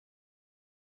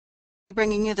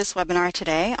Bringing you this webinar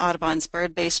today, Audubon's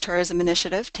bird-based tourism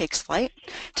initiative takes flight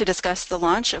to discuss the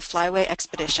launch of Flyway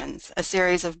Expeditions, a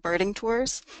series of birding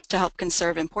tours to help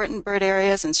conserve important bird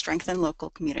areas and strengthen local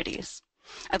communities.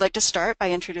 I'd like to start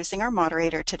by introducing our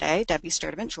moderator today, Debbie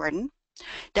Sturdivant-Jordan.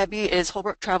 Debbie is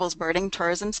Holbrook Travel's birding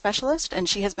tourism specialist, and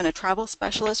she has been a travel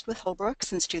specialist with Holbrook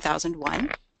since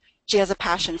 2001. She has a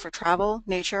passion for travel,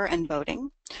 nature, and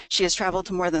boating. She has traveled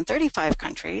to more than 35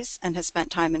 countries and has spent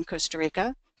time in Costa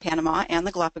Rica, Panama, and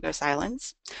the Galapagos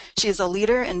Islands. She is a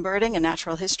leader in birding and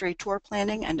natural history tour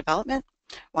planning and development.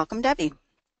 Welcome, Debbie.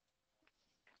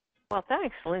 Well,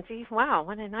 thanks, Lindsay. Wow,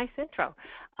 what a nice intro.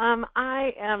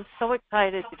 I am so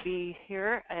excited to be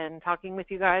here and talking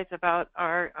with you guys about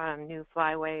our new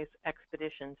Flyways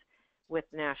Expeditions with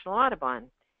National Audubon.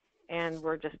 And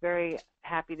we're just very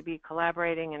happy to be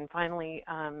collaborating and finally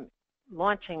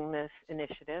launching this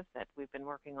initiative that we've been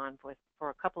working on for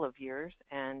a couple of years.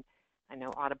 And I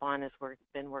know Audubon has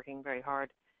been working very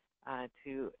hard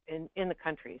in the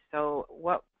country. So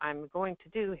what I'm going to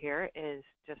do here is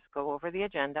just go over the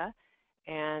agenda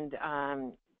and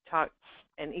talk,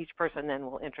 and each person then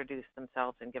will introduce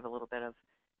themselves and give a little bit of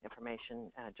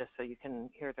information just so you can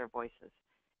hear their voices.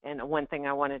 And one thing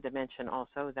I wanted to mention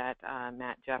also that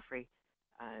Matt Jeffrey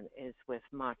is with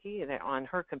Maki on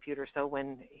her computer, so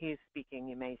when he's speaking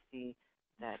you may see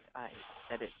that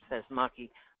it says Maki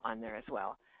on there as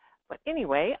well. But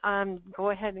anyway,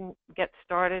 go ahead and get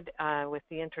started with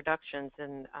the introductions,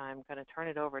 and I'm going to turn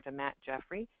it over to Matt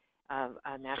Jeffrey of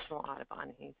National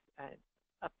Audubon. He's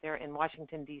up there in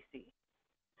Washington, D.C.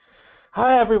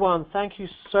 Hi, everyone. Thank you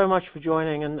so much for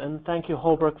joining, and thank you,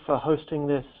 Holbrook, for hosting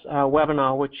this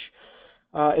webinar, which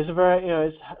is a very,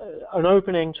 is an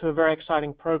opening to a very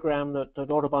exciting program that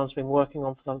Audubon's been working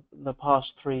on for the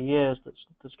past 3 years.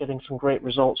 That's getting some great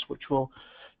results, which we'll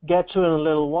get to in a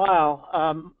little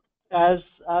while. As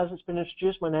it's been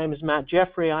introduced, my name is Matt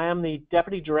Jeffrey. I am the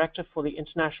Deputy Director for the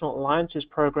International Alliances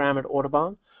Program at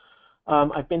Audubon.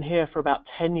 I've been here for about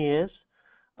 10 years,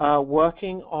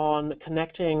 working on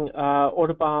connecting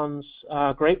Audubon's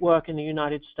great work in the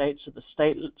United States at the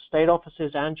state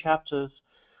offices and chapters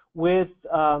with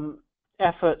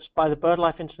efforts by the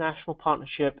BirdLife International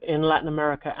Partnership in Latin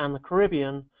America and the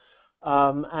Caribbean,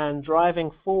 and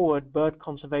driving forward bird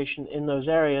conservation in those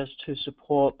areas to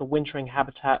support the wintering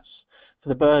habitats for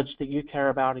the birds that you care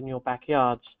about in your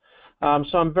backyards.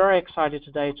 So I'm very excited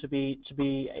today to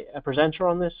be a presenter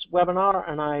on this webinar,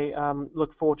 and I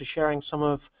look forward to sharing some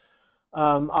of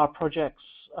our projects,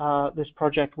 this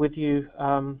project with you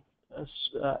in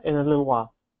a little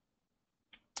while.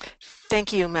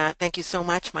 Thank you, Matt. Thank you so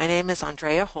much. My name is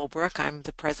Andrea Holbrook. I'm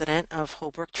the president of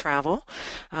Holbrook Travel.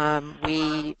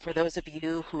 For those of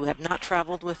you who have not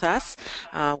traveled with us,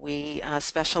 we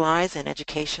specialize in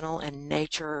educational and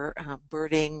nature,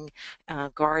 birding,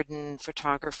 garden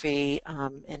photography,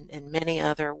 and many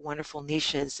other wonderful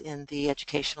niches in the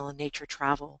educational and nature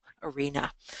travel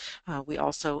arena. We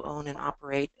also own and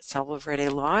operate Salvo Verde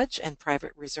Lodge and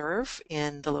Private Reserve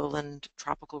in the lowland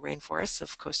tropical rainforests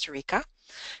of Costa Rica.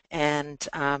 And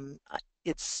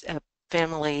it's a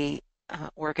family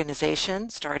organization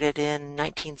started in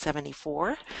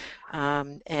 1974,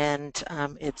 and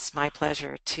it's my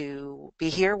pleasure to be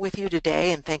here with you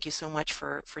today, and thank you so much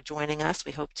for joining us.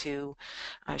 We hope to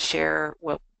share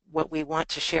what we want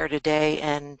to share today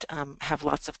and have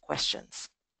lots of questions.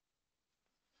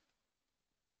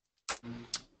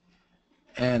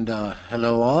 And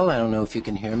hello all. I don't know if you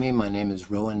can hear me. My name is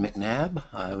Rowan McNabb.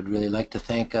 I would really like to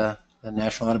thank the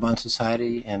National Audubon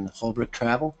Society and Holbrook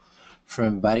Travel for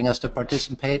inviting us to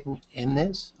participate in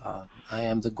this. I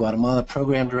am the Guatemala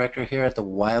Program Director here at the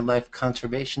Wildlife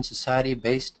Conservation Society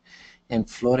based in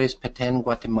Flores, Petén,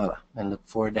 Guatemala, and look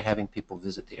forward to having people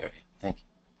visit the area. Thank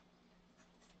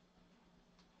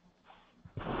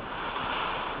you.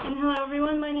 And hello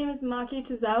everyone, my name is Maki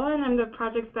Tozawa, and I'm the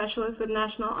project specialist with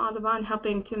National Audubon,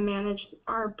 helping to manage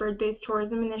our bird-based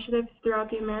tourism initiatives throughout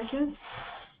the Americas.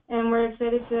 And we're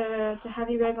excited to have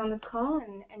you guys on this call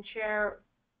and share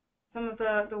some of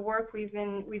the work we've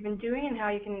been doing and how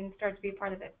you can start to be a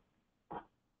part of it.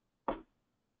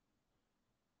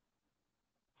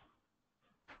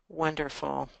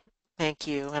 Wonderful. Thank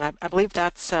you. And I believe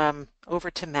that's over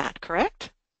to Matt,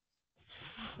 correct?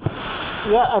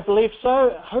 Yeah, I believe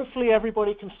so. Hopefully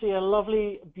everybody can see a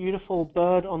lovely, beautiful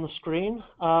bird on the screen.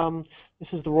 This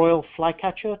is the royal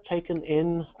flycatcher taken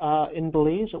in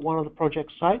Belize at one of the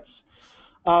project sites.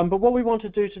 But what we want to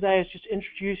do today is just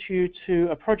introduce you to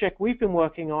a project we've been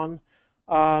working on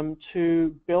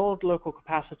to build local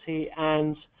capacity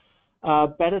and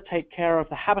better take care of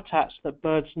the habitats that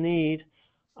birds need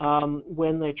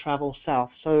when they travel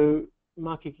south. So,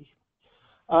 Maki.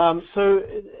 So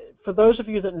for those of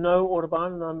you that know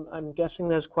Audubon, and I'm guessing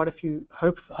there's quite a few,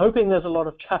 hoping there's a lot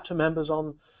of chapter members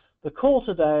on the call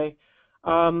today,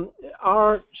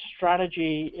 our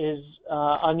strategy is,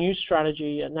 our new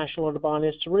strategy at National Audubon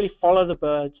is to really follow the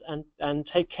birds and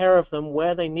take care of them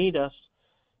where they need us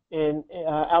in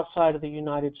outside of the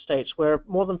United States, where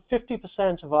more than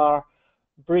 50% of our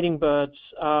breeding birds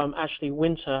actually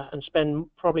winter and spend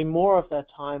probably more of their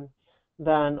time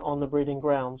than on the breeding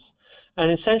grounds.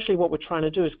 And essentially what we're trying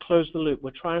to do is close the loop.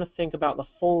 We're trying to think about the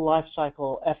full life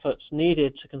cycle efforts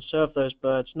needed to conserve those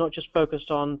birds, not just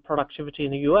focused on productivity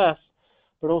in the US,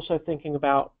 but also thinking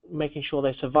about making sure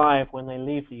they survive when they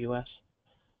leave the US.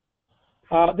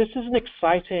 This is an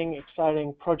exciting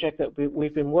project that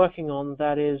we've been working on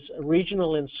that is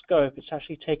regional in scope. It's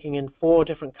actually taking in 4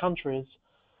 different countries,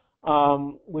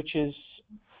 which is,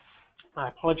 I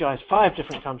apologize, 5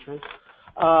 different countries,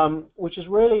 which is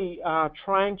really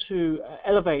trying to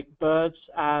elevate birds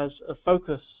as a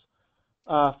focus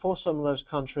for some of those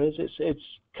countries. It's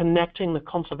connecting the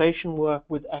conservation work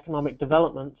with economic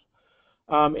development.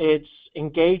 It's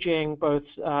engaging both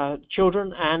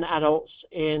children and adults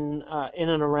in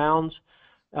and around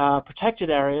protected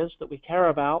areas that we care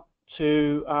about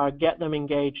to get them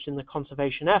engaged in the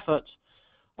conservation effort.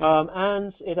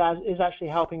 And it is actually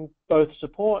helping both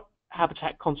support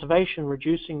habitat conservation,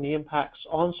 reducing the impacts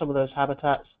on some of those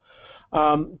habitats,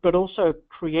 but also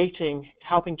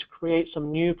helping to create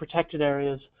some new protected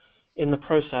areas in the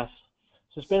process.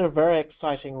 So it's been a very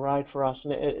exciting ride for us,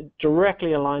 and it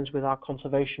directly aligns with our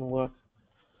conservation work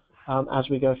as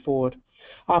we go forward.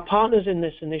 Our partners in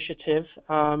this initiative,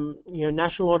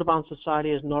 National Audubon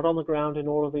Society is not on the ground in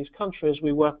all of these countries.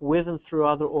 We work with and through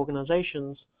other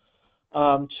organizations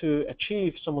to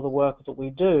achieve some of the work that we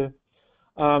do.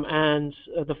 And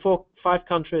the 5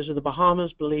 countries are the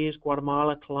Bahamas, Belize,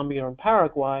 Guatemala, Colombia, and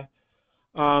Paraguay.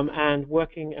 And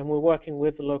we're working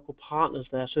with the local partners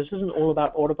there. So this isn't all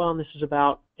about Audubon. This is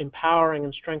about empowering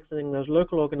and strengthening those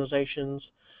local organizations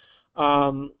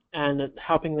and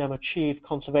helping them achieve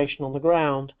conservation on the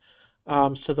ground,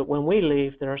 so that when we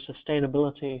leave, there is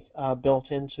sustainability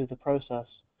built into the process.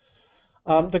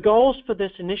 The goals for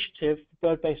this initiative,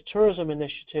 Bird-Based Tourism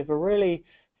Initiative, are really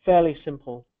fairly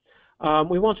simple.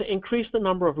 We want to increase the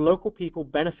number of local people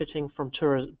benefiting from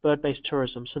bird-based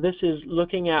tourism. So this is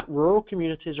looking at rural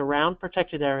communities around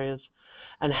protected areas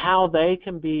and how they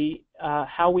can be,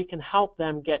 how we can help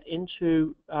them get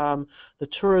into the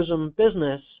tourism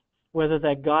business, whether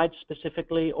they're guides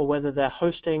specifically or whether they're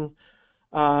hosting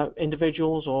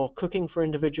individuals or cooking for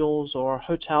individuals or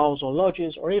hotels or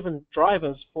lodges or even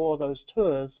drivers for those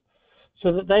tours,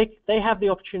 so that they have the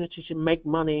opportunity to make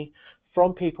money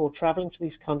from people traveling to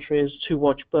these countries to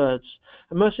watch birds.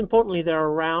 And most importantly, they're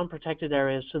around protected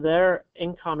areas, so their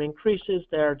income increases,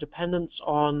 their dependence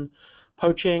on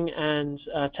poaching and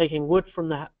taking wood from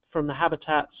the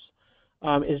habitats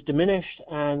is diminished,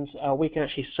 and we can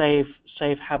actually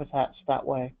save habitats that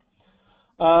way.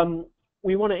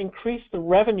 We want to increase the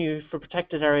revenue for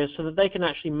protected areas so that they can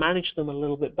actually manage them a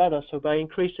little bit better. So by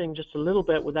increasing just a little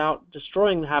bit without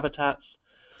destroying the habitats,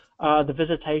 the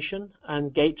visitation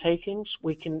and gate takings,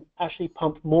 we can actually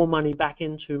pump more money back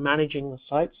into managing the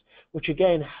sites, which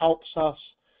again helps us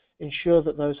ensure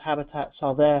that those habitats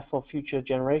are there for future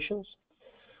generations.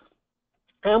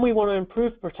 And we want to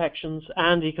improve protections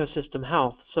and ecosystem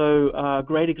health. So a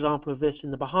great example of this in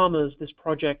the Bahamas, this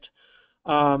project,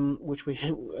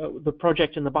 the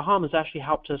project in the Bahamas actually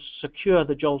helped us secure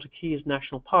the Jolta Keys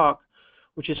National Park,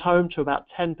 which is home to about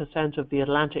 10% of the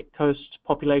Atlantic coast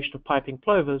population of piping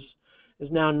plovers, is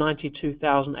now a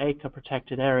 92,000-acre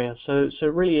protected area. So it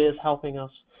really is helping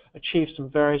us achieve some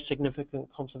very significant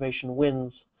conservation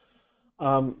wins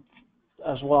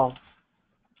as well.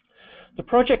 The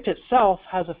project itself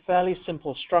has a fairly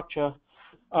simple structure.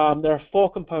 There are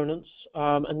 4 components,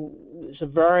 and it's a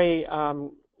very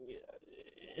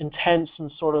intense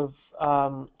and sort of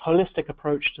holistic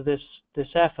approach to this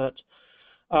effort.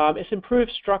 It's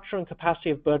improved structure and capacity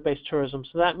of bird-based tourism.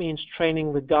 So that means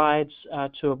training the guides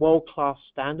to a world-class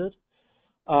standard.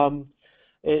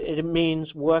 It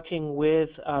means working with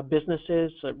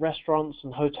businesses, restaurants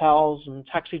and hotels and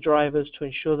taxi drivers to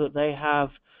ensure that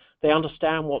they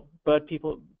understand what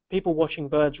people watching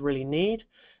birds really need,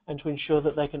 and to ensure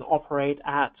that they can operate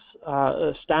at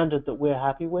a standard that we're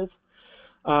happy with.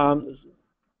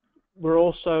 We're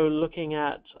also looking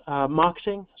at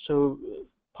marketing. So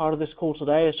part of this call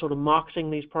today is sort of marketing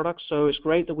these products. So it's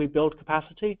great that we build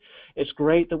capacity. It's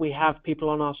great that we have people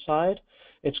on our side.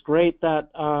 It's great that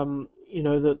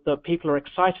that people are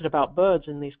excited about birds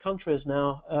in these countries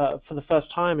now for the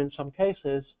first time in some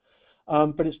cases.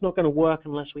 but it's not going to work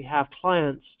unless we have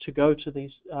clients to go to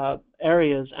these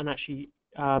areas and actually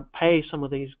pay some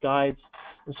of these guides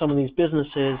and some of these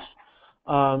businesses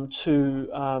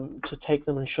to take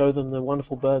them and show them the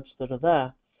wonderful birds that are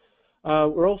there.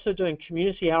 We're also doing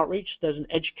community outreach. There's an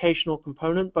educational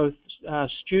component, both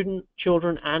student,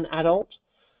 children, and adult,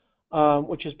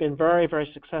 which has been very, very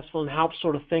successful and helps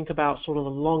sort of think about sort of the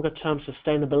longer-term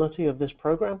sustainability of this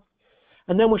program.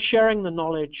 And then we're sharing the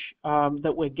knowledge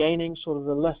that we're gaining, sort of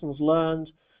the lessons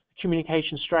learned,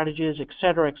 communication strategies, et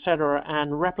cetera,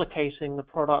 and replicating the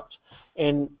product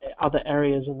in other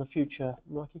areas in the future.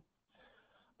 Marky?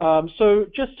 So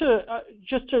just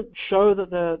to show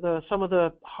that some of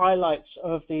the highlights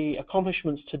of the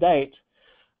accomplishments to date,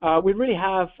 we really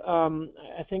have,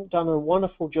 I think, done a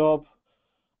wonderful job,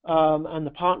 and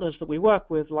the partners that we work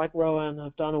with, like Rowan,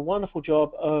 have done a wonderful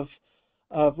job of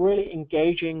really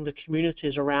engaging the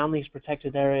communities around these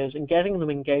protected areas and getting them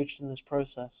engaged in this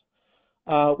process.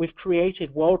 We've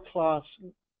created world-class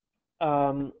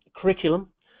curriculum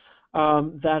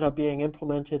that are being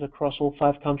implemented across all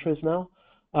 5 countries now.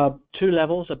 2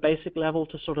 levels, a basic level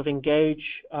to sort of engage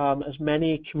as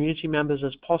many community members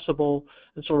as possible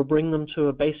and sort of bring them to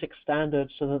a basic standard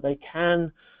so that they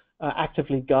can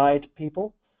actively guide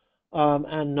people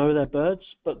and know their birds,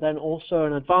 but then also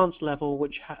an advanced level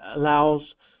which allows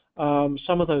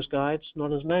some of those guides,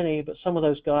 not as many, but some of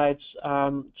those guides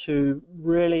to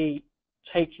really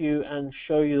take you and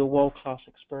show you the world-class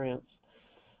experience.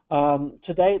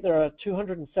 To date, there are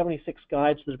 276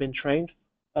 guides that have been trained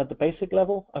at the basic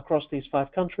level across these 5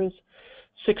 countries,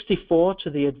 64 to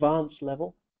the advanced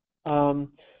level.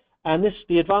 And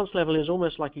the advanced level is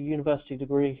almost like a university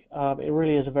degree. It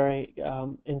really is a very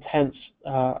intense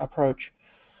approach.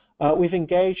 We've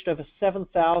engaged over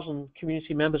 7,000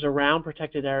 community members around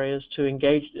protected areas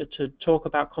to talk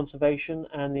about conservation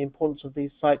and the importance of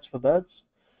these sites for birds.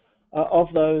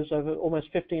 Of those, over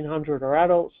almost 1,500 are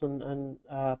adults and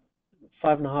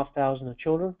 5,500 are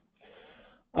children.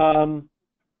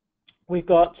 We've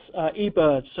got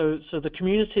eBirds, so the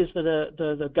communities that are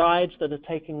the guides that are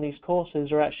taking these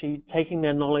courses are actually taking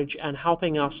their knowledge and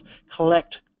helping us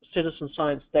collect citizen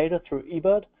science data through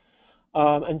eBird.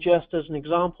 And just as an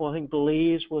example, I think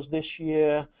Belize was this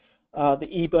year the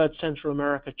eBird Central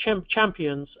America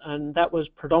champions, and that was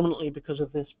predominantly because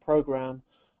of this program.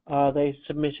 They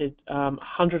submitted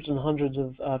hundreds and hundreds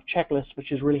of checklists,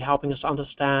 which is really helping us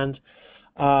understand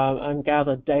and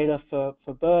gather data for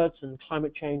birds and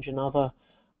climate change and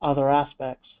other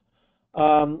aspects.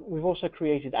 We've also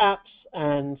created apps,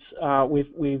 and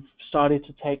we've started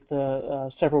to take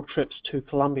the several trips to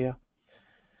Colombia.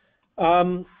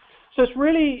 So it's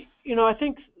really, I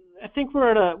think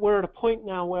we're at a point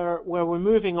now where we're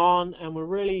moving on, and we're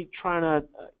really trying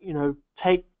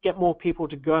to get more people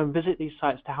to go and visit these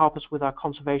sites to help us with our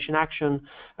conservation action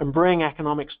and bring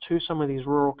economics to some of these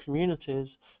rural communities,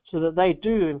 so that they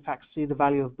do, in fact, see the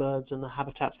value of birds and the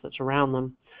habitats that's around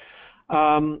them.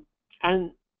 And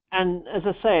as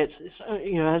I say,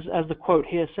 it's as the quote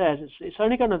here says,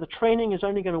 the training is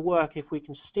only going to work if we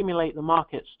can stimulate the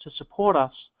markets to support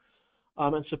us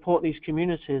and support these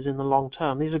communities in the long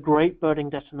term. These are great birding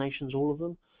destinations, all of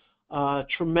them.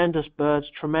 Tremendous birds,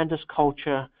 tremendous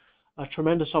culture, a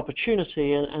tremendous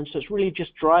opportunity, and so it's really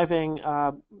just driving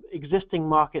existing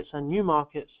markets and new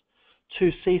markets to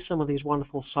see some of these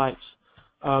wonderful sites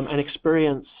and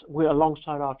experience,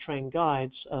 alongside our trained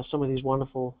guides, some of these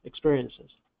wonderful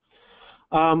experiences.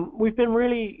 We've been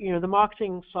really, the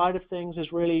marketing side of things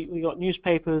is really, we got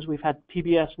newspapers, we've had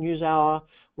PBS NewsHour,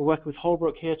 we're working with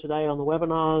Holbrook here today on the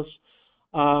webinars.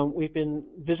 We've been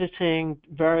visiting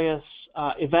various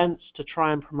events to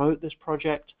try and promote this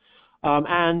project.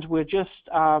 And we're just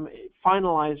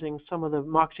finalizing some of the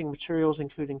marketing materials,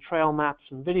 including trail maps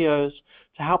and videos,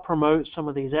 to help promote some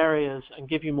of these areas and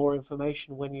give you more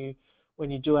information when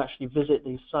you do actually visit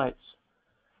these sites.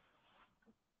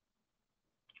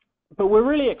 But we're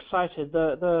really excited.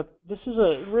 This is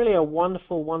really a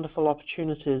wonderful, wonderful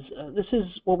opportunity. This is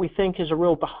what we think is a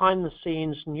real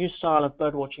behind-the-scenes new style of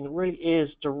birdwatching. It really is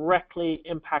directly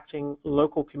impacting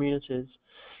local communities.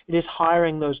 It is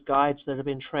hiring those guides that have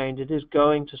been trained. It is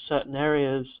going to certain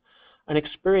areas and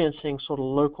experiencing sort of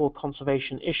local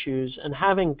conservation issues and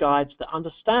having guides that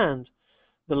understand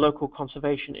the local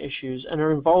conservation issues and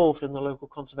are involved in the local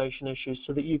conservation issues,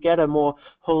 so that you get a more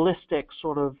holistic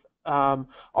sort of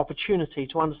opportunity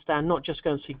to understand, not just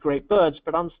go and see great birds,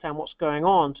 but understand what's going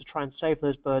on to try and save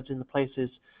those birds in the places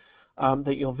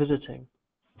that you're visiting.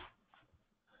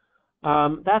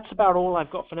 That's about all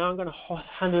I've got for now. I'm going to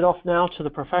hand it off now to the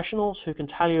professionals who can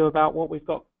tell you about what we've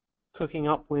got cooking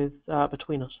up with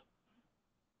between us.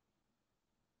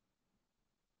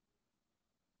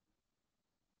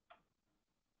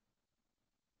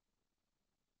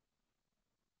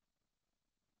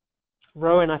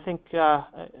 Rowan, I think do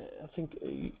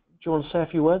you want to say a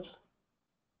few words?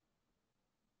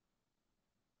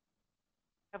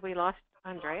 Have we lost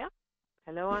Andrea?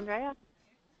 Hello, Andrea?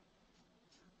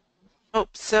 Oh,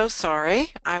 so sorry.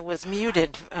 I was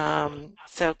muted.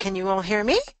 So can you all hear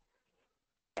me?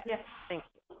 Yes, thank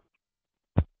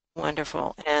you.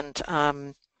 Wonderful.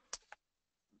 And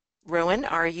Rowan,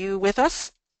 are you with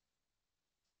us?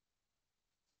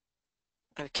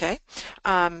 Okay.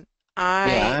 Yeah,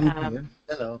 I I'm here.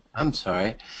 Hello. I'm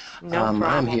sorry. No I'm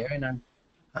problem. here, and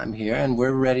I'm here, and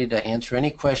we're ready to answer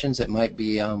any questions that might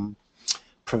be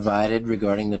provided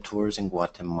regarding the tours in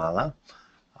Guatemala,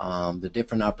 the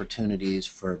different opportunities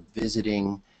for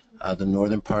visiting the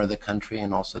northern part of the country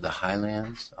and also the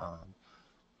highlands.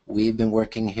 We've been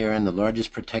working here in the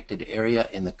largest protected area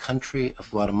in the country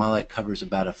of Guatemala. It covers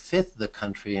about a fifth of the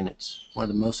country, and it's one of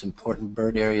the most important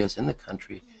bird areas in the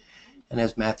country. And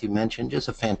as Matthew mentioned, just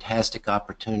a fantastic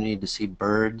opportunity to see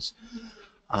birds,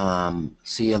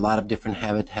 see a lot of different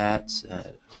habitats,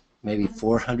 maybe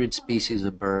 400 species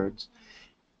of birds,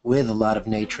 with a lot of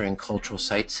nature and cultural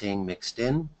sightseeing mixed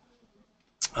in.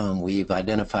 We've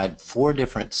identified 4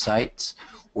 different sites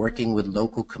working with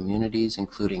local communities,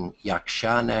 including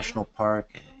Yaksha National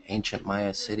Park, ancient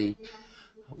Maya city,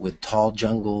 with tall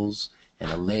jungles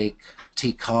and a lake,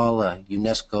 Tikal, a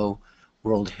UNESCO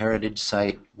World Heritage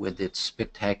Site with its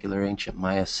spectacular ancient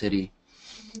Maya city,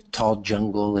 tall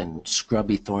jungle and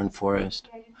scrubby thorn forest.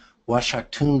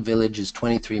 Washaktun village is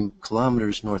 23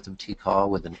 kilometers north of Tikal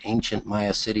with an ancient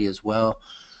Maya city as well,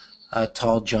 a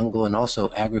tall jungle and also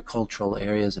agricultural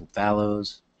areas and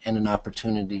fallows, and an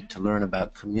opportunity to learn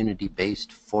about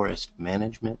community-based forest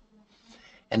management.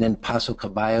 And then Paso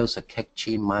Caballos, a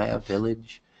Quechua Maya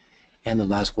village, and the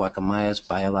Las Guacamayas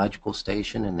Biological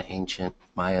Station and the ancient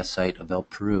Maya site of El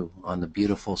Peru on the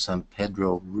beautiful San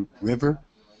Pedro River,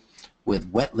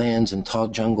 with wetlands and tall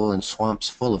jungle and swamps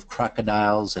full of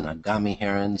crocodiles and agami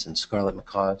herons and scarlet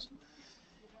macaws.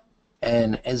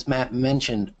 And as Matt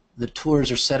mentioned, the tours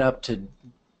are set up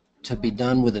to be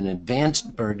done with an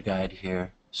advanced bird guide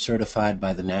here, certified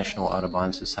by the National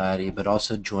Audubon Society, but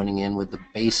also joining in with the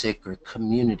basic or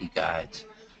community guides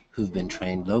who've been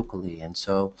trained locally. And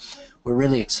so we're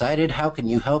really excited. How can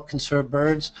you help conserve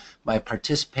birds? By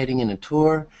participating in a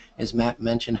tour, as Matt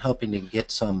mentioned, helping to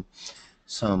get some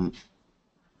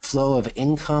flow of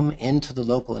income into the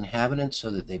local inhabitants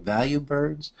so that they value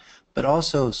birds, but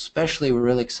also especially we're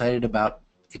really excited about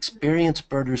experienced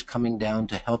birders coming down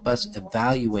to help us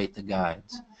evaluate the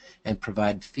guides and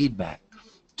provide feedback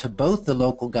to both the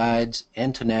local guides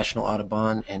and to National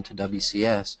Audubon and to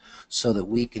WCS so that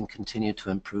we can continue to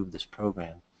improve this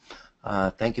program.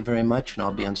 Thank you very much, and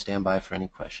I'll be on standby for any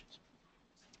questions.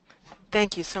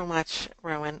 Thank you so much,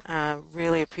 Rowan.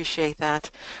 Really appreciate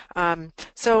that.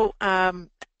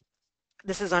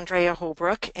 This is Andrea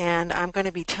Holbrook, and I'm going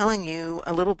to be telling you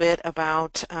a little bit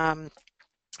about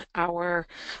our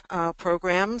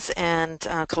programs and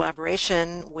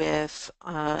collaboration with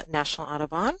National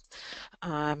Audubon.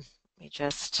 Let me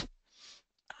just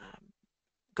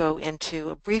go into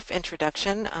a brief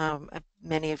introduction.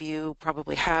 Many of you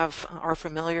probably are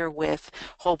familiar with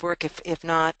Holbrook, if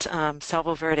not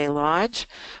Salvo Verde Lodge.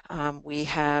 We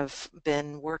have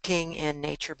been working in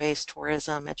nature-based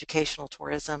tourism, educational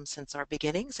tourism since our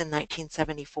beginnings in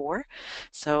 1974.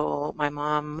 So my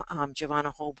mom, Giovanna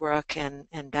Holbrook, and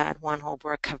Dad Juan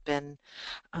Holbrook have been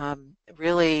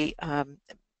really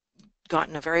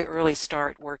gotten a very early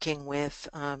start working with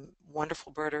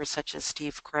wonderful birders such as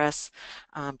Steve Kress,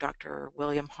 Dr.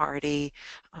 William Hardy,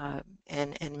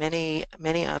 and many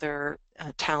other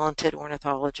talented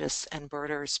ornithologists and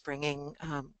birders bringing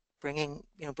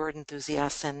bird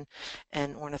enthusiasts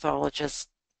and ornithologists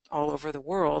all over the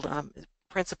world,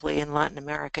 principally in Latin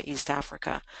America, East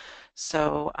Africa.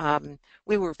 So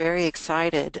we were very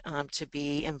excited to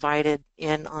be invited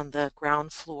in on the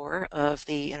ground floor of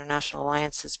the International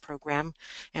Alliances program,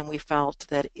 and we felt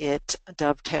that it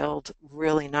dovetailed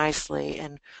really nicely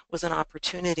and was an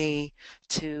opportunity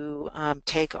to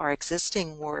take our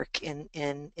existing work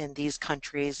in these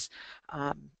countries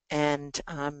and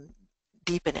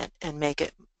deepen it and make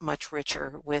it much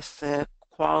richer with the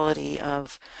quality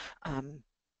of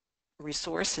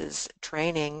resources,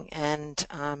 training, and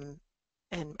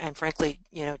frankly,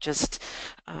 just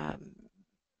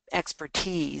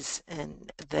expertise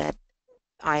and that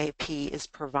IAP is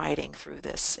providing through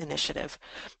this initiative.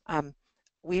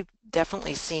 We've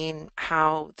definitely seen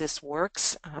how this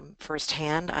works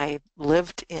firsthand. I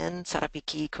lived in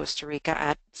Sarapiquí, Costa Rica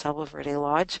at Salvo Verde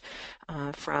Lodge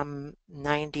from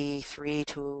 93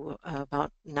 to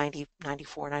about 90,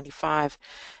 94, 95.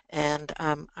 And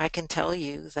I can tell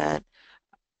you that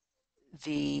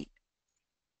the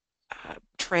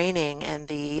training and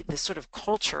the sort of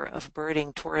culture of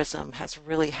birding tourism has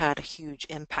really had a huge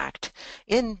impact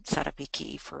in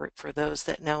Sarapiquí. For those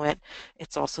that know it,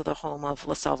 it's also the home of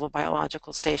La Selva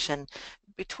Biological Station.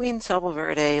 Between Selva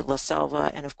Verde, La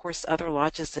Selva, and of course other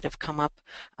lodges that have come up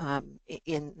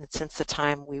since the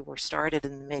time we were started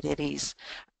in the mid-80s,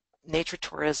 nature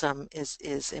tourism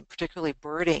and particularly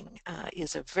birding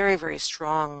is a very, very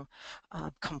strong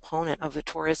component of the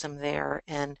tourism there.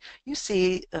 And you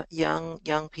see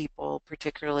young people,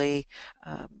 particularly,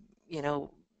 you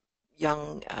know,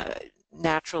 young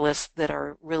naturalists that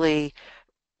are really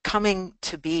coming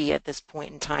to be at this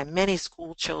point in time. Many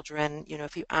school children, you know,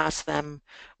 if you ask them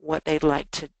what they'd like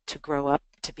to grow up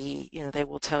to be, you know, they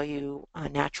will tell you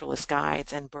naturalist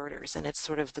guides and birders, and it's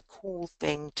sort of the cool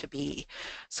thing to be.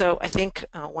 So I think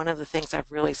one of the things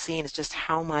I've really seen is just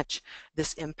how much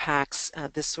this impacts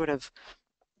this sort of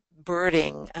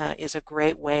birding is a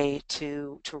great way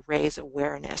to raise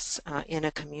awareness in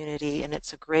a community, and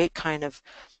it's a great kind of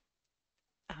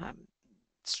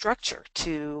structure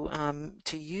to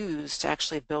use to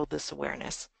actually build this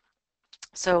awareness.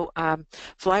 So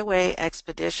Flyway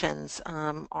Expeditions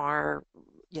are,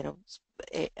 you know,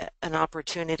 an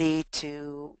opportunity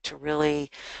to really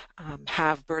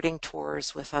have birding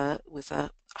tours with a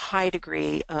high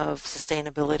degree of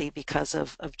sustainability because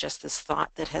of just this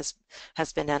thought that has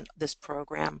been in this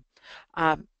program.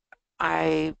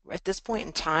 At this point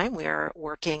in time, we are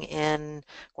working in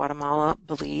Guatemala,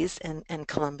 Belize, and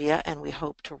Colombia, and we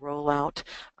hope to roll out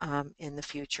in the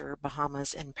future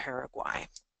Bahamas and Paraguay.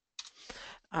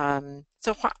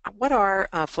 So what are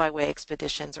Flyway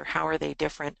Expeditions, or how are they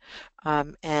different?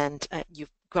 And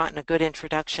you've gotten a good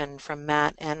introduction from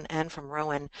Matt and from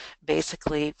Rowan,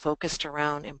 basically focused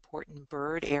around important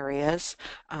bird areas.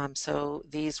 So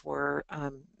these were,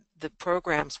 the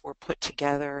programs were put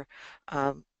together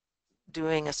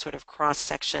doing a sort of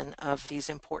cross-section of these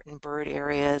important bird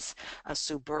areas,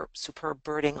 superb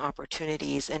birding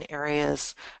opportunities in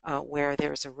areas where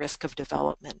there's a risk of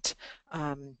development,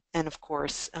 and of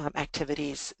course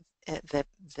activities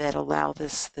that allow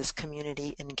this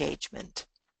community engagement.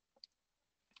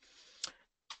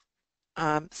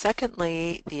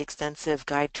 Secondly, the extensive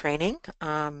guide training,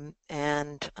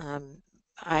 and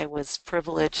I was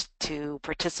privileged to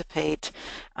participate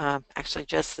actually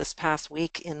just this past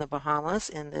week in the Bahamas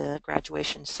in the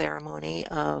graduation ceremony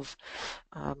of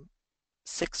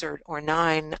 6 or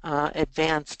 9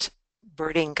 advanced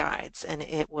birding guides, and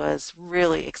it was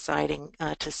really exciting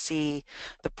to see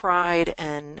the pride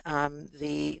and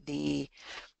the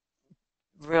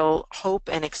real hope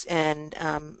and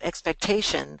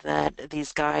expectation that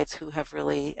these guides, who have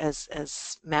really,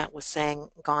 as Matt was saying,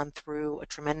 gone through a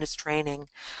tremendous training,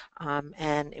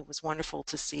 and it was wonderful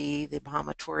to see the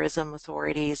Bahama tourism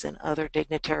authorities and other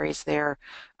dignitaries there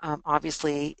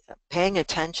obviously paying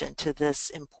attention to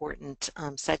this important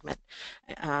segment.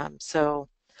 So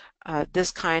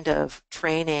this kind of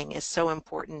training is so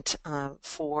important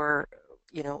for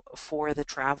the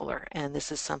traveler, and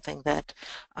this is something that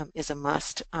is a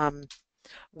must.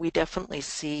 We definitely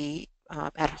see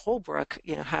at Holbrook,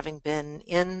 having been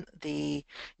in the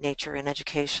nature and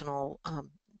educational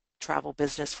travel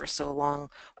business for so long,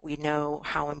 we know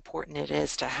how important it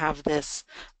is to have this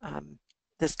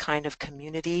this kind of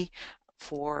community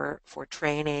for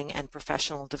training and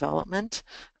professional development.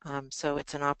 So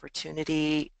it's an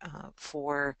opportunity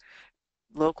for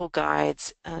local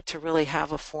guides to really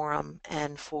have a forum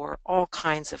and for all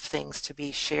kinds of things to be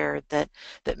shared that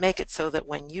make it so that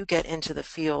when you get into the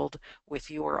field with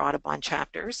your Audubon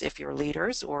chapters, if you're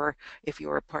leaders or if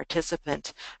you're a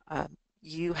participant,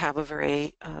 you have a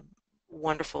very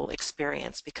wonderful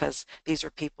experience, because these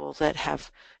are people that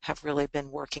have really been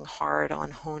working hard on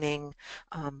honing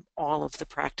all of the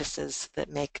practices that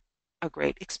make a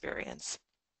great experience.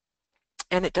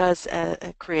 And it does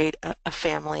create a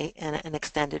family and an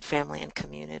extended family and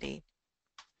community.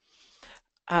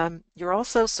 You're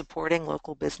also supporting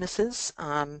local businesses.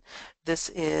 This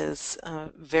is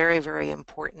very, very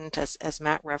important, as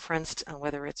Matt referenced,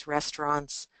 whether it's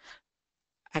restaurants,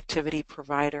 activity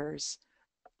providers,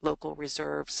 local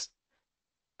reserves,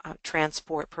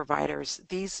 transport providers.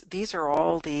 These are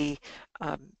all the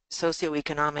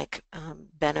socioeconomic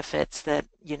benefits that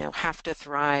have to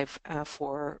thrive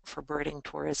for birding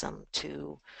tourism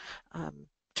to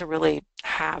really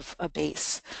have a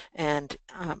base. And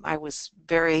I was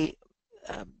very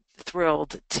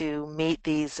thrilled to meet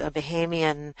these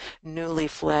Bahamian newly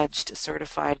fledged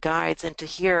certified guides and to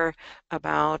hear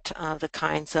about the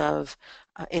kinds of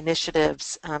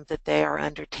initiatives that they are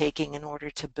undertaking in order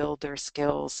to build their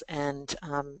skills and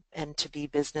to be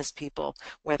business people,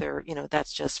 whether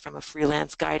that's just from a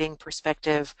freelance guiding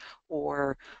perspective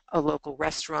or a local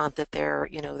restaurant that their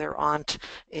aunt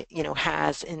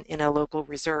has in a local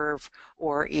reserve,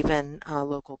 or even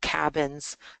local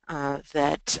cabins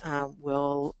that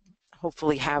will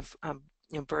hopefully have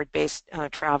bird-based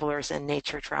travelers and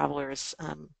nature travelers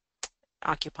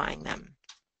occupying them.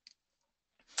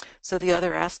 So the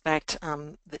other aspect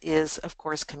is, of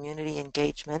course, community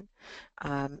engagement.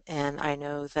 And I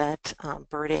know that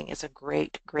birding is a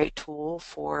great tool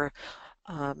for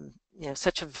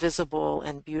such a visible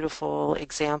and beautiful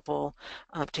example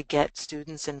to get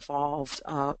students involved,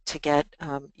 to get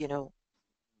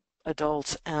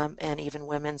adults and even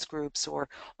women's groups, or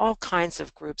all kinds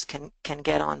of groups can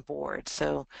get on board.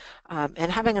 So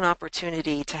and having an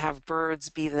opportunity to have birds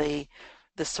be the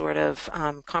sort of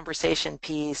conversation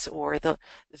piece, or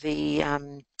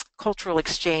the cultural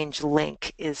exchange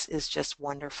link is just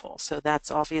wonderful. So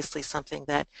that's obviously something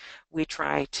that we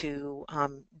try to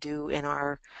do in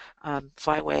our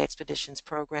Flyway Expeditions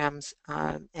programs,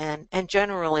 and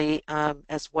generally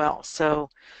as well. So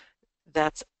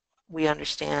that's, we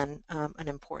understand, an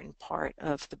important part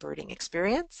of the birding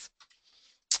experience.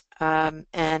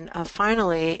 And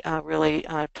finally, really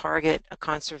target a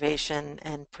conservation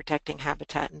and protecting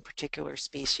habitat in particular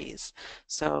species.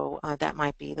 So that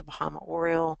might be the Bahama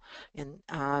oriole in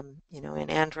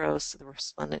Andros, the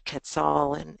resplendent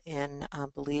quetzal in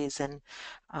Belize, and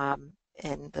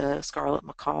the scarlet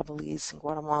macaw Belize in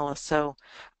Guatemala. So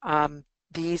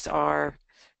these are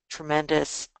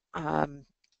tremendous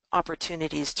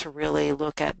opportunities to really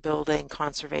look at building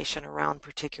conservation around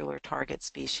particular target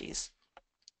species.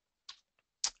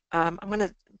 I'm going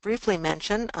to briefly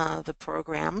mention the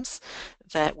programs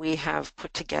that we have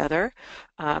put together,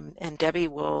 and Debbie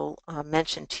will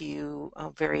mention to you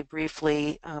very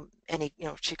briefly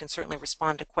she can certainly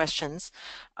respond to questions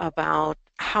about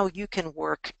how you can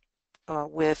work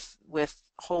with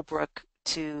Holbrook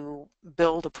to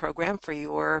build a program for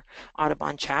your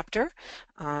Audubon chapter.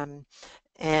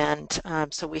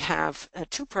 So we have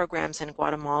two programs in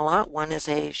Guatemala. One is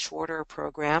a shorter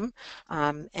program,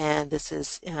 and this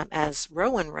is, as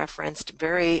Rowan referenced,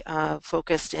 very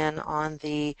focused in on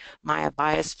the Maya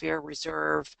Biosphere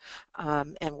Reserve,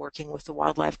 and working with the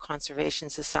Wildlife Conservation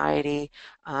Society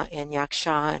in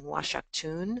Yaksha and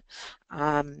Washaktun.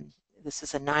 This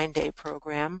is a 9-day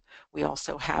program. We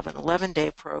also have an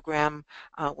 11-day program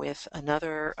with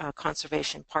another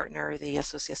conservation partner, the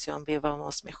Asociación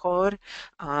Vivamos Mejor,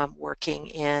 working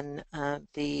in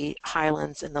the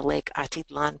highlands in the Lake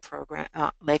Atitlan program,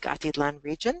 Lake Atitlan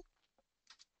region.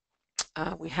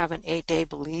 We have an 8-day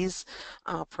Belize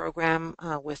program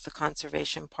with the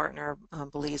conservation partner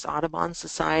Belize Audubon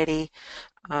Society,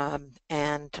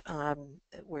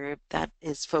 where that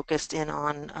is focused in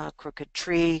on Crooked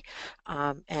Tree,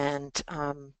 and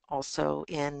also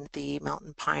in the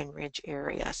Mountain Pine Ridge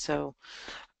area. So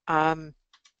the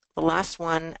last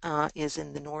one is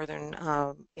in the northern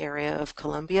area of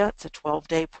Colombia. It's a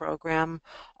 12-day program.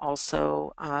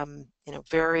 Also,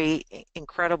 very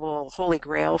incredible holy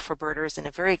grail for birders, and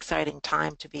a very exciting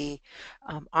time to be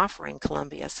offering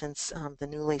Colombia, since the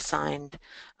newly signed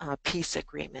peace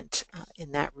agreement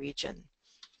in that region.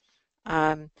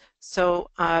 I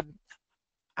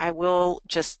will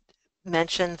just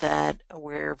mention that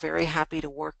we're very happy to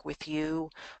work with you,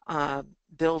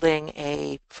 building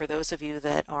for those of you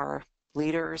that are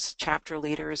leaders, chapter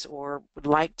leaders, or would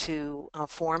like to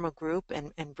form a group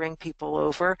and bring people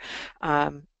over.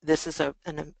 This is a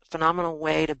phenomenal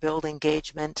way to build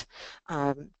engagement,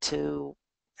 to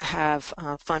have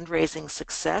fundraising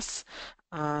success.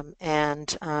 I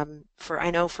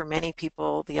know for many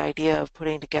people, the idea of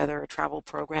putting together a travel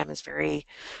program is very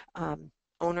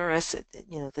onerous,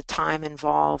 the time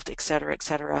involved, et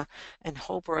cetera, and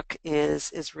Holbrook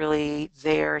is really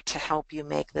there to help you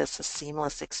make this a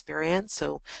seamless experience.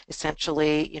 So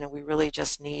essentially, we really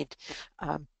just need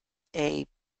a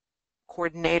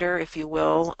coordinator, if you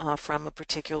will, from a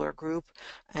particular group,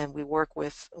 and we work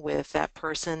with that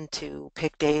person to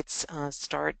pick dates,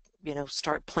 start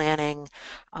planning,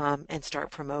 and start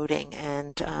promoting,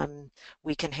 and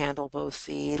we can handle both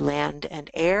the land and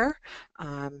air,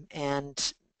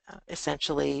 and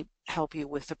essentially help you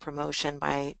with the promotion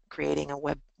by creating a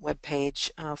web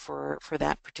page for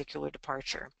that particular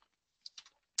departure.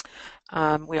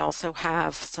 We also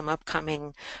have some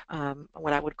upcoming,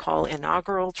 what I would call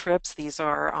inaugural trips. These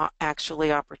are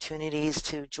actually opportunities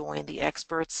to join the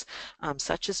experts,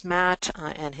 such as Matt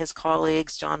and his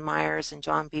colleagues, John Myers and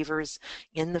John Beavers,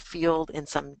 in the field in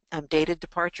some dated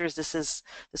departures. This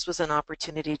was an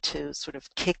opportunity to sort of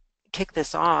kick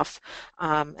this off,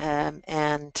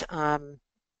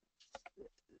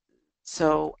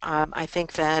 so I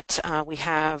think that we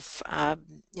have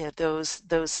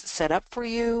those set up for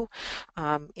you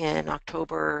in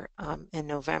October and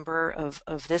November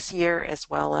of this year, as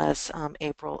well as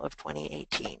April of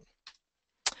 2018.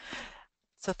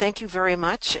 So thank you very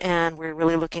much, and we're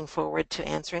really looking forward to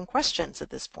answering questions at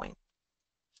this point.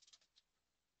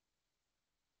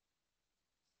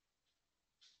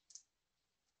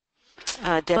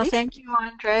 Debbie? Well, thank you,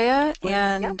 Andrea,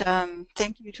 and Yep.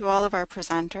 thank you to all of our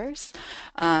presenters.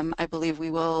 I believe we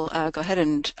will go ahead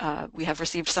and we have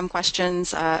received some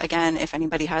questions. Again, if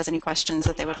anybody has any questions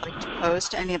that they would like to pose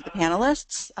to any of the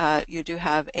panelists, you do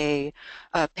have a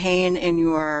pane in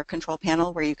your control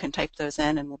panel where you can type those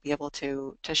in, and we'll be able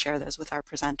to share those with our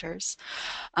presenters.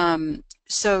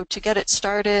 So to get it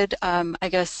started, I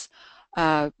guess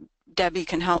Debbie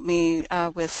can help me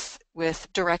with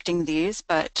directing these,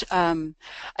 but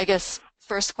I guess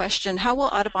first question, how will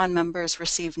Audubon members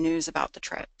receive news about the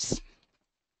trips?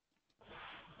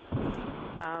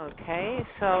 Okay,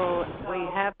 so we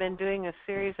have been doing a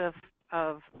series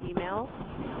of emails.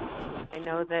 I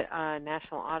know that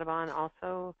National Audubon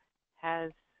also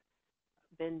has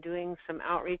been doing some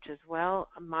outreach as well.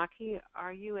 Maki,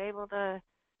 are you able to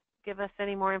give us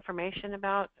any more information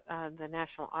about the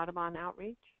National Audubon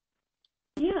outreach?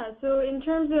 Yeah, so in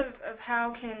terms of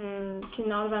how can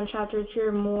Audubon chapters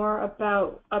hear more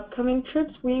about upcoming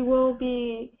trips, we will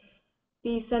be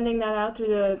sending that out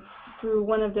through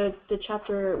one of the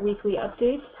chapter weekly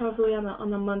updates, probably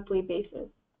on a monthly basis.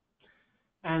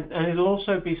 And it'll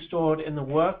also be stored in the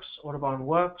Works, Audubon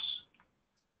Works,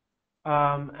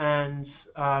 and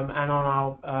on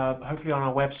our hopefully on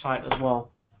our website as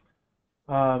well.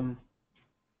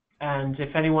 And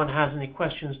if anyone has any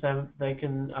questions, then they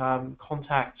can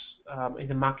contact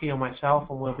either Maki or myself,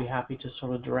 and we'll be happy to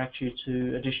sort of direct you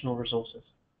to additional resources.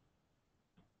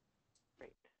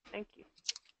 Great, thank you.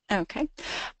 Okay.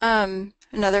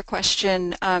 Another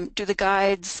question, do the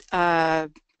guides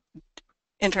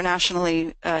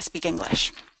internationally speak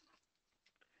English?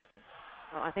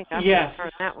 Well, I think I'm yes. going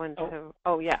to turn that one to,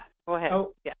 oh yeah, go ahead.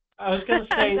 Oh, yeah. I was going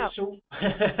to say, no. so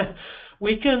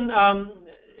we can,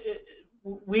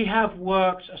 we have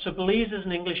worked, so Belize is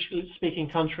an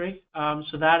English-speaking country,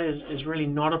 so that is really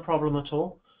not a problem at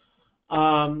all.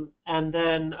 And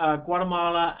then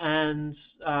Guatemala and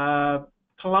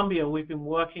Colombia, we've been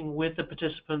working with the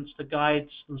participants, the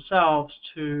guides themselves,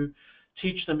 to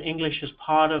teach them English as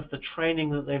part of the training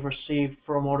that they've received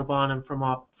from Audubon and from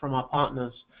our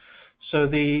partners. So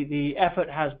the effort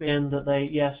has been that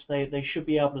they should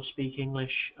be able to speak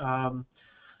English,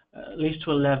 at least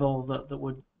to a level that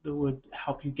would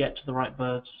help you get to the right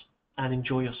birds and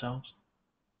enjoy yourselves.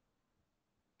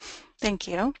 Thank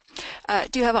you.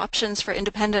 Do you have options for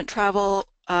independent travel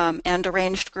and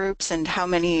arranged groups, and how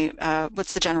many,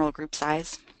 what's the general group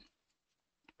size?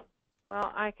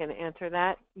 Well, I can answer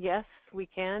that. Yes, we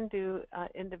can do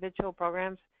individual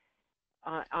programs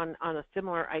on a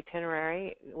similar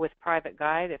itinerary with private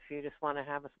guide if you just want to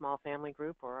have a small family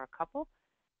group or a couple.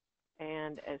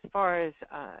 And as far as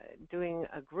doing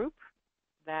a group,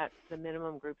 that the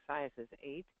minimum group size is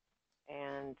 8,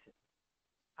 and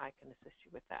I can assist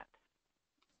you with that.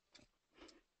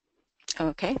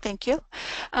 Okay, thank you.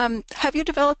 Have you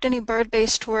developed any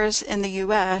bird-based tours in the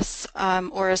U.S.,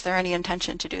 or is there any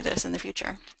intention to do this in the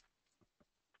future?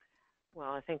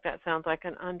 Well, I think that sounds like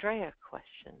an Andrea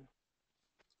question.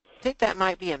 I think that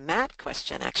might be a Matt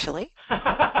question, actually. Let's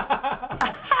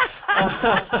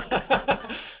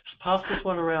pass this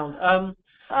one around.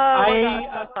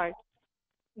 Sorry.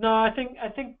 No, I think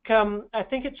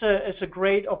it's a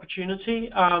great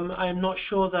opportunity. I'm not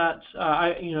sure that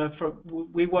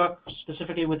we work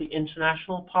specifically with the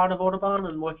international part of Audubon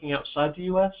and working outside the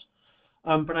U.S.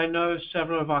 But I know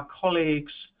several of our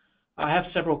colleagues. I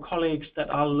have several colleagues that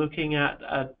are looking at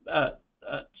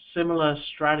similar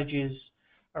strategies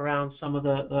around some of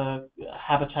the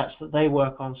habitats that they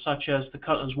work on, such as the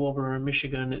Cutler's warbler in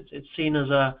Michigan. It's seen as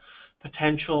a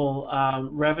potential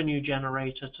revenue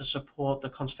generator to support the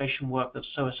conservation work that's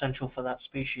so essential for that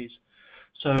species.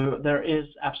 So there is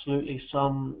absolutely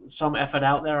some effort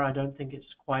out there. I don't think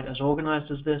it's quite as organized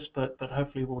as this, but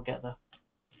hopefully we'll get there.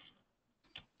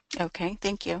 Okay,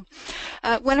 thank you.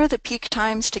 When are the peak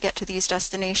times to get to these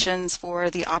destinations for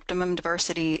the optimum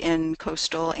diversity in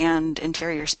coastal and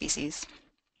interior species?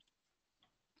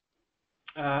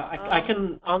 I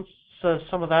can answer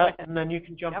some of that, and then you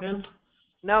can jump in.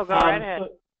 No, go right ahead.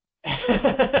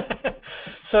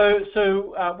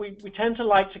 We tend to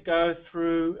like to go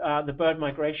through the bird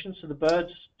migration. So the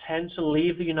birds tend to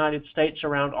leave the United States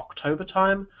around October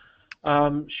time.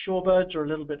 Shorebirds are a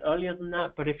little bit earlier than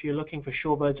that, but if you're looking for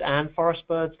shorebirds and forest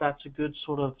birds, that's a good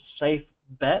sort of safe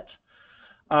bet.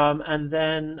 And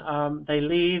then they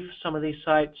leave some of these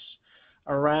sites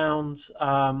around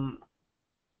sort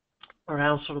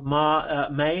of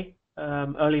May,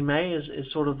 early May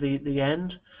is sort of the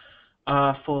end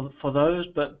for those,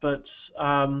 but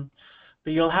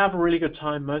you'll have a really good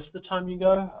time most of the time you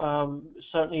go.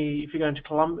 Certainly, if you're going to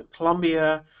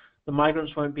Colombia, the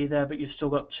migrants won't be there, but you've still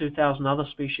got 2,000 other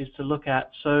species to look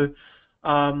at. So,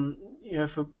 you know,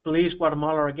 for Belize,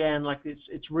 Guatemala, again, like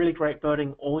it's really great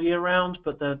birding all year round,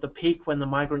 but the peak when the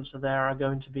migrants are there are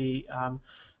going to be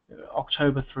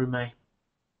October through May.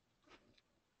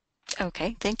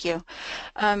 Okay, thank you.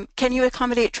 Can you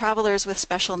accommodate travelers with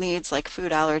special needs like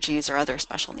food allergies or other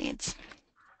special needs?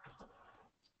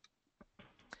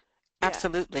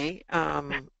 Absolutely.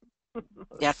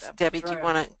 Yes, Debbie, do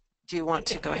you want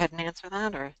to go ahead and answer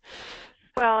that, or?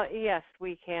 Well, yes,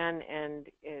 we can, and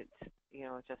it's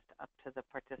just up to the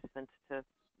participants to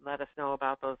let us know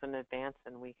about those in advance,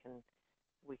 and we can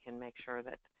make sure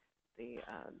that the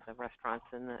restaurants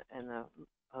and the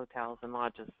hotels and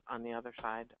lodges on the other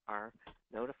side are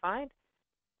notified.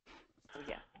 So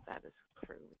yes, that is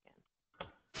true. We can.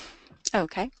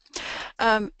 Okay.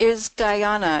 Is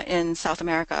Guyana in South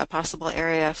America a possible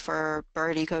area for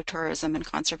bird ecotourism and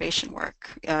conservation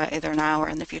work, either now or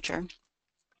in the future?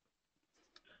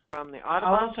 From the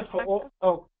Audubon perspective?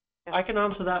 I can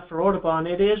answer that for Audubon.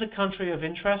 It is a country of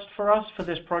interest for us for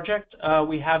this project.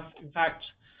 We have, in fact,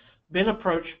 been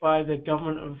approached by the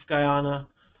government of Guyana,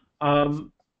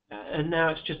 and now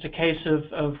it's just a case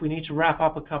of we need to wrap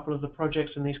up a couple of the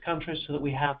projects in these countries so that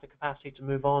we have the capacity to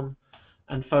move on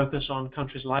and focus on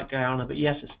countries like Guyana. But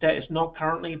yes, it's not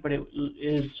currently, but it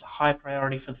is high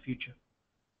priority for the future.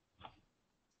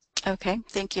 Okay,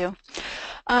 thank you.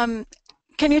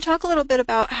 Can you talk a little bit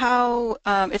about how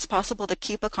it's possible to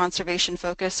keep a conservation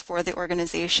focus for the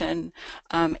organization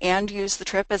and use the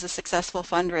trip as a successful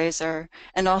fundraiser,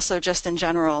 and also just in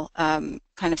general kind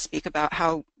of speak about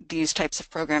how these types of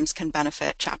programs can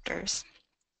benefit chapters?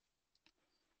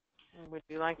 Would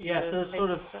you like to there's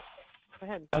sort of, go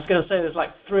ahead. I was going to say there's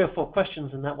like 3 or 4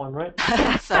 questions in that one, right?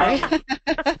 Sorry.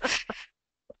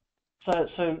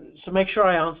 So make sure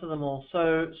I answer them all.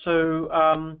 So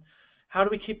how do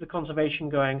we keep the conservation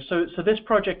going? So this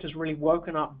project has really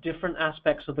woken up different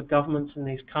aspects of the governments in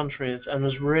these countries and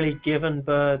has really given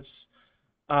birds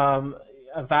a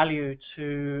value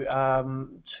to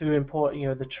import,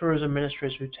 the tourism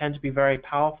ministries, who tend to be very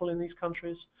powerful in these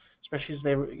countries, especially as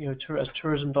they, as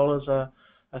tourism dollars are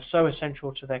so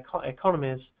essential to their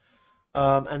economies.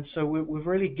 And so we've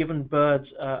really given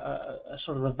birds a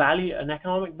sort of a value, an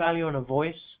economic value, and a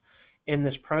voice in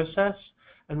this process,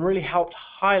 and really helped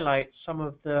highlight some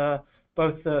of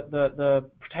both the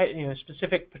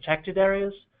specific protected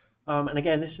areas. And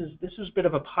again, this is a bit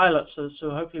of a pilot, so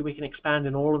hopefully we can expand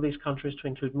in all of these countries to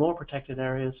include more protected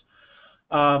areas.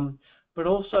 But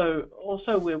also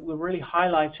we really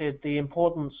highlighted the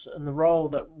importance and the role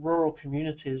that rural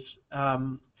communities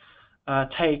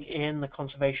take in the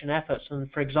conservation efforts.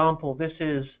 And for example, this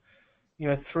is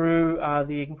through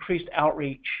the increased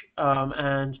outreach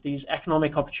and these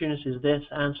economic opportunities, this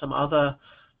and some other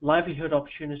livelihood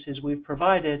opportunities we've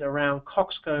provided around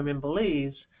Coxcomb in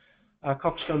Belize,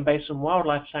 Coxcomb Basin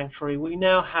Wildlife Sanctuary. We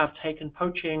now have taken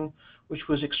poaching, which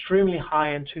was extremely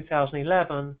high in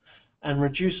 2011, and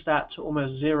reduced that to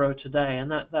almost 0 today.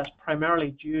 And that's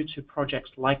primarily due to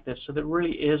projects like this. So there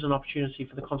really is an opportunity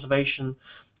for the conservation,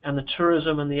 and the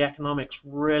tourism and the economics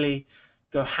really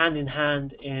go hand in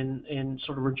hand in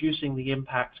sort of reducing the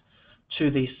impact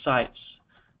to these sites.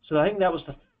 So I think that was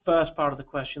the first part of the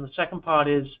question. The second part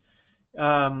is,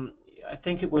 I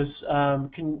think it was,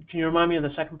 can you remind me of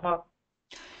the second part?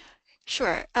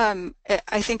 Sure.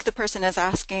 I think the person is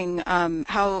asking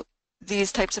how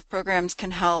these types of programs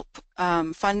can help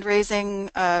fundraising,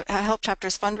 help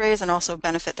chapters fundraise, and also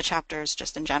benefit the chapters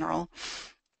just in general.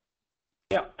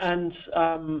 Yeah, and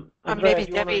Andrea, maybe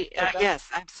Debbie, yes,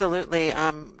 absolutely.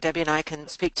 Debbie and I can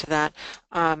speak to that.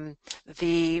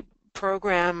 The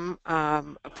program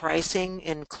pricing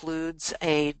includes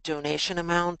a donation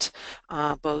amount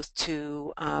both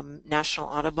to National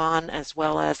Audubon as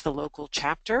well as the local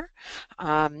chapter,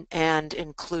 and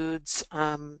includes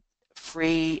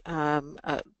free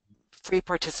free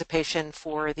participation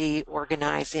for the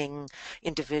organizing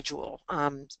individual,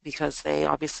 because they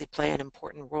obviously play an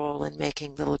important role in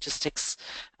making the logistics,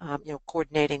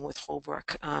 coordinating with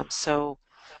Holbrook. So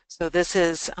this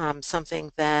is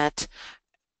something that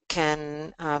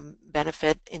can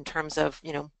benefit in terms of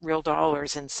real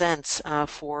dollars and cents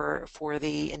for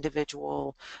the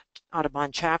individual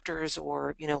Audubon chapters,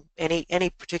 or any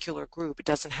particular group. It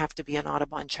doesn't have to be an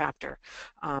Audubon chapter,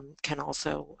 can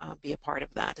also be a part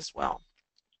of that as well.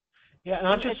 Yeah, and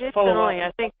I'll just follow Additionally,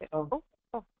 up. I think.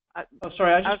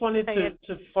 Sorry, I just wanted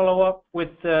to follow up with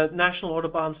the National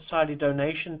Audubon Society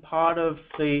donation part of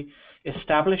the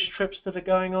established trips that are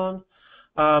going on.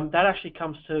 That actually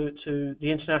comes to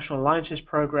the International Alliances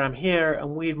program here,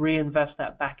 and we reinvest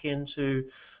that back into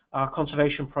our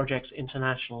conservation projects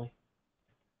internationally.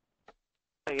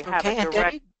 So you have Okay, a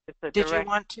direct. and Debbie, did you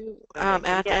want to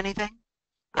add anything?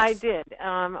 Yes. I did.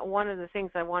 One of the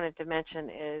things I wanted to mention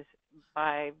is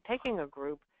by taking a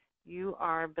group, you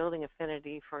are building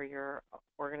affinity for your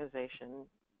organization.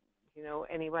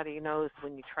 Anybody knows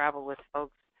when you travel with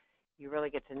folks, you really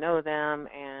get to know them,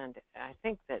 and I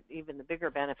think that even the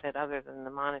bigger benefit, other than the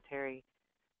monetary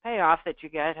payoff that you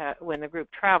get when the group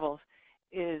travels,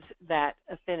 is that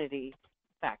affinity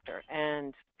factor.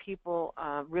 And people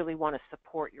really want to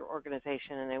support your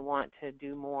organization, and they want to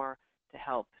do more to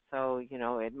help. So,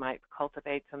 it might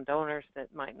cultivate some donors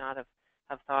that might not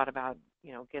have thought about,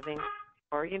 giving,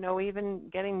 or, even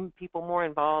getting people more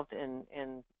involved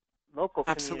in local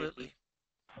Absolutely. communities.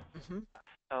 Mm-hmm.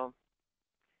 So,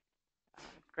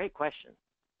 great question.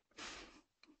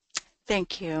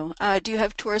 Thank you. Do you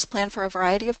have tours planned for a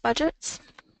variety of budgets?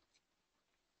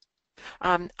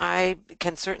 I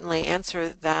can certainly answer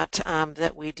that,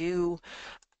 that we do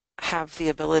have the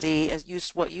ability,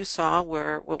 as what you saw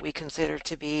were what we consider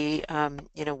to be,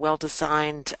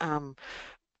 well-designed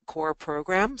core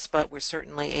programs, but we're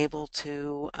certainly able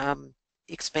to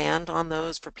expand on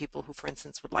those for people who, for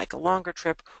instance, would like a longer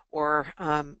trip, or,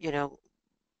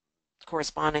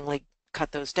 correspondingly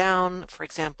cut those down. For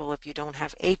example, if you don't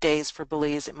have 8 days for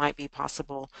Belize, it might be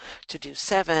possible to do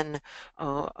 7,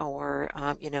 or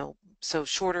so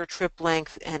shorter trip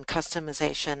length and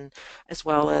customization, as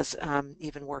well as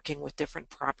even working with different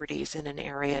properties in an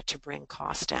area to bring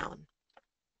costs down.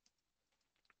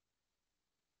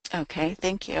 Okay,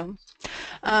 thank you.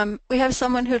 We have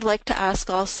someone who'd like to ask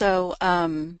also,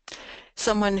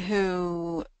 someone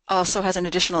who also has an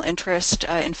additional interest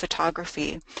in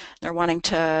photography. They're wanting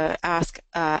to ask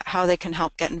how they can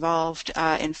help get involved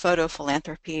in photo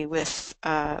philanthropy with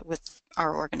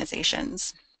our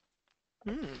organizations.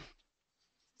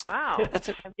 Wow, I've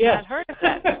not heard of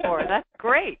that before. That's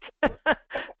great.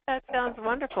 That sounds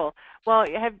wonderful. Well,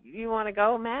 you want to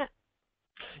go, Matt?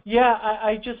 Yeah,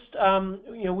 I just,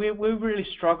 we really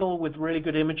struggle with really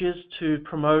good images to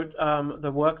promote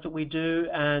the work that we do,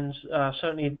 and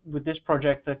certainly with this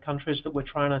project, the countries that we're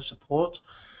trying to support.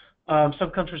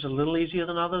 Some countries are a little easier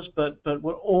than others, but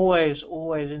we're always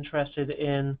interested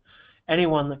in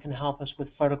anyone that can help us with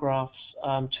photographs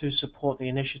to support the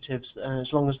initiatives, and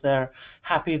as long as they're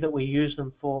happy that we use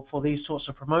them for these sorts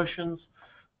of promotions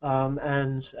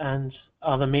and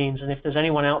other means. And if there's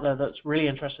anyone out there that's really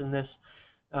interested in this,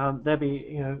 they'll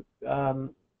be,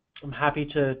 I'm happy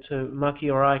to Mucky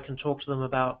or I can talk to them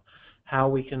about how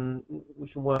we can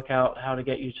work out how to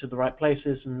get you to the right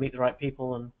places and meet the right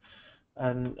people,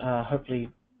 and hopefully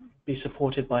be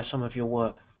supported by some of your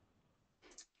work.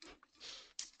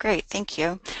 Great, thank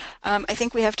you. I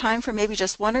think we have time for maybe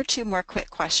just 1 or 2 more quick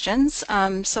questions.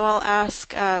 So I'll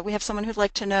ask, we have someone who'd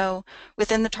like to know,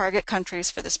 within the target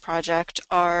countries for this project,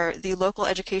 are the local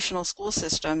educational school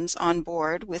systems on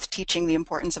board with teaching the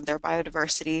importance of their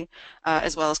biodiversity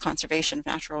as well as conservation of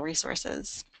natural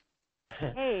resources?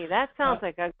 Hey, that sounds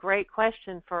like a great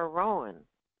question for Rowan.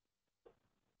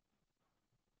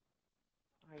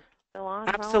 Still on,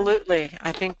 Absolutely. Rowan?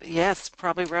 I think, yes,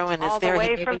 probably Rowan is there. All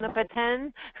the way from the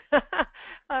Peten?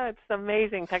 It's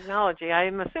amazing technology.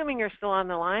 I'm assuming you're still on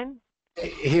the line?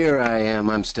 Here I am.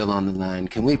 I'm still on the line.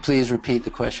 Can we please repeat the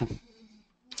question?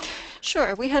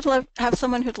 Sure. We have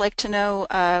someone who'd like to know,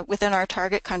 within our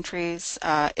target countries,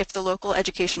 if the local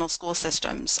educational school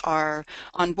systems are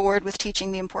on board with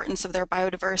teaching the importance of their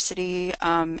biodiversity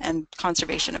and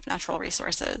conservation of natural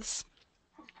resources.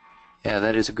 Yeah,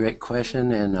 that is a great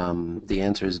question, and the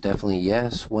answer is definitely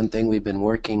yes. One thing we've been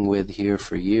working with here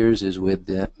for years is with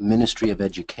the Ministry of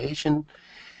Education,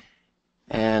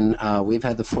 And we've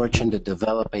had the fortune to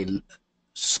develop a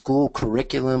school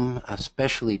curriculum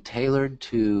especially tailored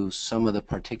to some of the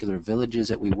particular villages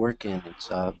that we work in. It's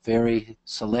a very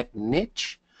select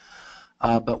niche,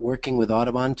 but working with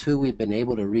Audubon too, we've been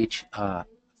able to reach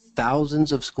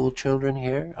thousands of school children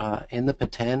here in the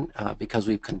Peten because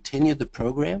we've continued the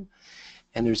program.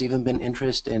 And there's even been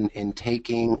interest in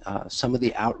taking some of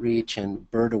the outreach and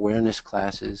bird awareness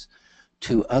classes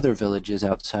to other villages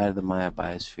outside of the Maya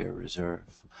Biosphere Reserve.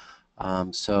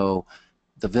 So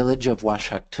the village of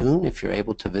Washaktun, if you're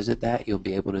able to visit that, you'll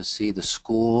be able to see the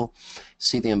school,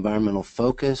 see the environmental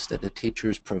focus that the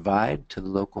teachers provide to the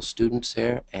local students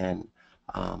there, and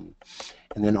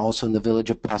then also in the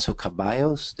village of Paso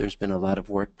Caballos, there's been a lot of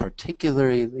work,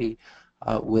 particularly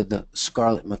with the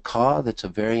scarlet macaw. That's a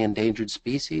very endangered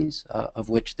species, of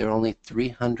which there are only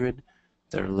 300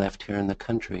 that are left here in the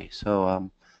country.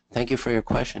 So thank you for your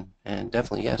question, and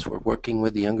definitely, yes, we're working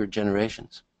with the younger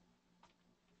generations.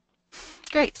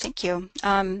 Great, thank you.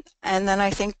 And then I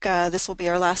think this will be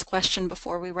our last question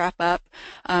before we wrap up.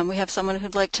 We have someone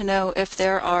who'd like to know if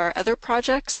there are other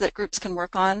projects that groups can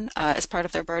work on as part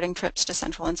of their birding trips to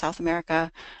Central and South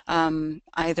America,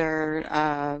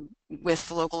 either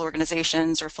with local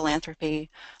organizations or philanthropy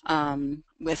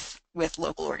with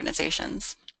local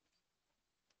organizations.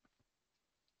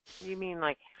 You mean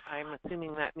like, I'm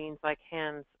assuming that means like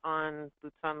hands-on,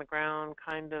 boots on the ground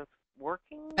kind of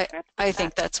working trips? I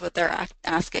think that's what they're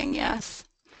asking, yes.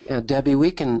 Yeah, Debbie,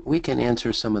 we can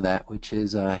answer some of that, which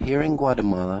is here in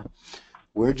Guatemala,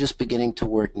 we're just beginning to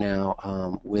work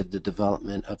now with the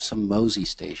development of some MOSI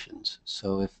stations.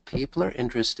 So if people are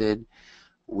interested,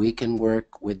 we can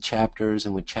work with chapters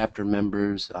and with chapter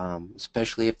members,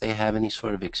 especially if they have any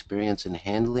sort of experience in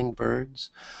handling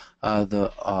birds.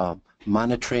 The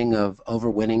monitoring of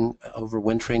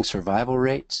overwintering survival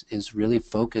rates is really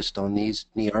focused on these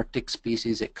Nearctic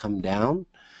species that come down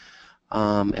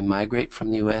and migrate from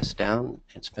the U.S. down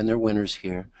and spend their winters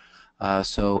here.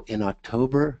 So in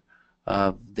October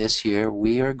of this year,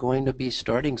 we are going to be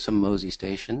starting some MOSI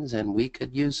stations, and we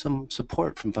could use some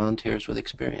support from volunteers with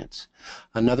experience.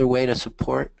 Another way to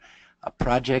support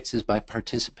projects is by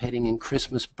participating in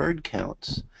Christmas bird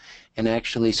counts and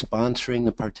actually sponsoring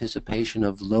the participation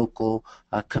of local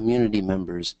community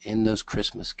members in those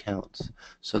Christmas counts.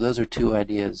 So those are two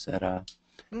ideas that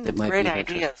that might great be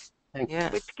ideas.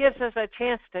 Yes. Which gives us a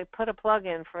chance to put a plug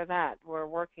in for that. We're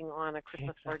working on a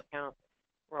Christmas bird count.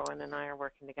 Rowan and I are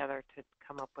working together to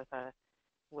come up with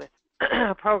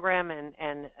a program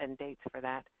and dates for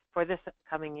that for this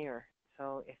coming year.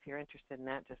 So if you're interested in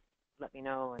that, just let me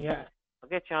know, and I'll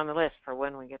get you on the list for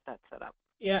when we get that set up.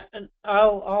 Yeah, and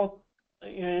I'll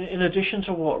in addition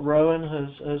to what Rowan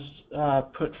has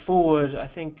put forward, I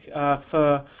think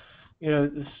for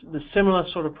the similar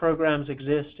sort of programs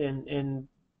exist in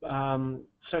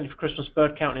certainly for Christmas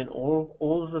bird count in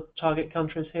all of the target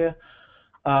countries here,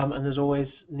 and there's always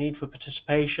need for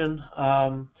participation.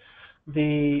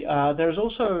 There's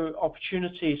also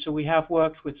opportunity. So we have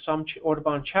worked with some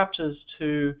Audubon chapters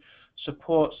to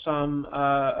support some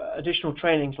additional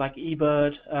trainings like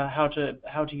eBird, how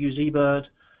to use eBird,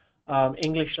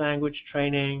 English language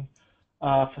training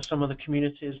for some of the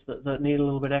communities that need a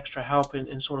little bit extra help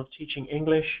in sort of teaching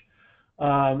English,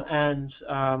 and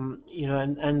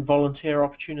volunteer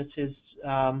opportunities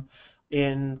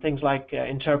in things like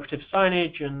interpretive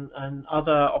signage and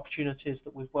other opportunities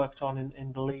that we've worked on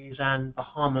in Belize and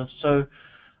Bahamas. So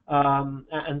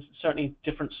and certainly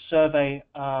different survey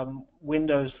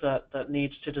windows that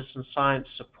need citizen science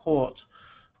support.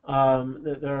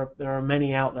 There are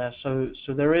many out there. So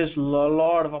there is a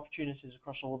lot of opportunities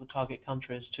across all the target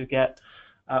countries to get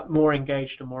more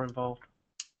engaged and more involved.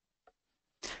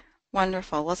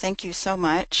 Wonderful. Well, thank you so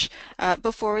much.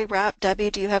 Before we wrap, Debbie,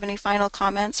 do you have any final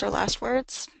comments or last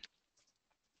words?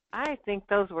 I think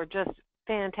those were just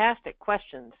fantastic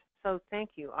questions. So thank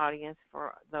you, audience,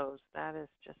 for those. That is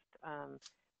just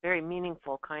very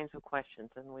meaningful kinds of questions,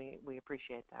 and we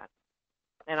appreciate that.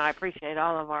 And I appreciate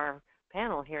all of our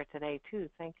panel here today, too.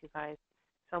 Thank you guys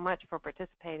so much for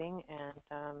participating,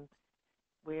 and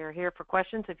we are here for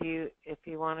questions. If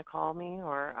you want to call me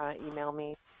or email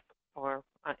me, or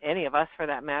any of us for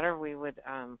that matter, we would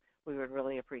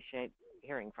really appreciate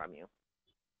hearing from you.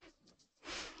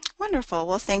 Wonderful.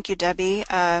 Well, thank you, Debbie.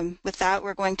 With that,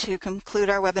 we're going to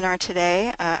conclude our webinar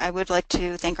today. I would like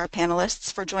to thank our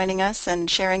panelists for joining us and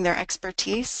sharing their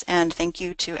expertise, and thank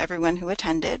you to everyone who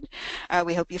attended.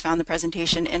 We hope you found the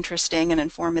presentation interesting and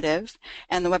informative.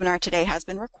 And the webinar today has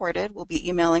been recorded. We'll be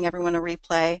emailing everyone a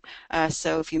replay,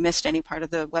 so if you missed any part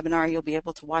of the webinar, you'll be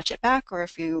able to watch it back, or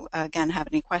if you, again, have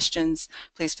any questions,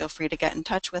 please feel free to get in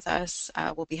touch with us.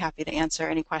 We'll be happy to answer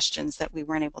any questions that we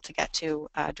weren't able to get to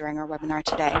during our webinar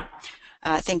today.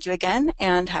 Thank you again,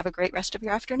 and have a great rest of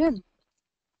your afternoon.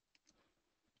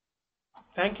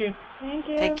 Thank you. Thank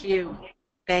you. Thank you.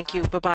 Thank you. Bye-bye.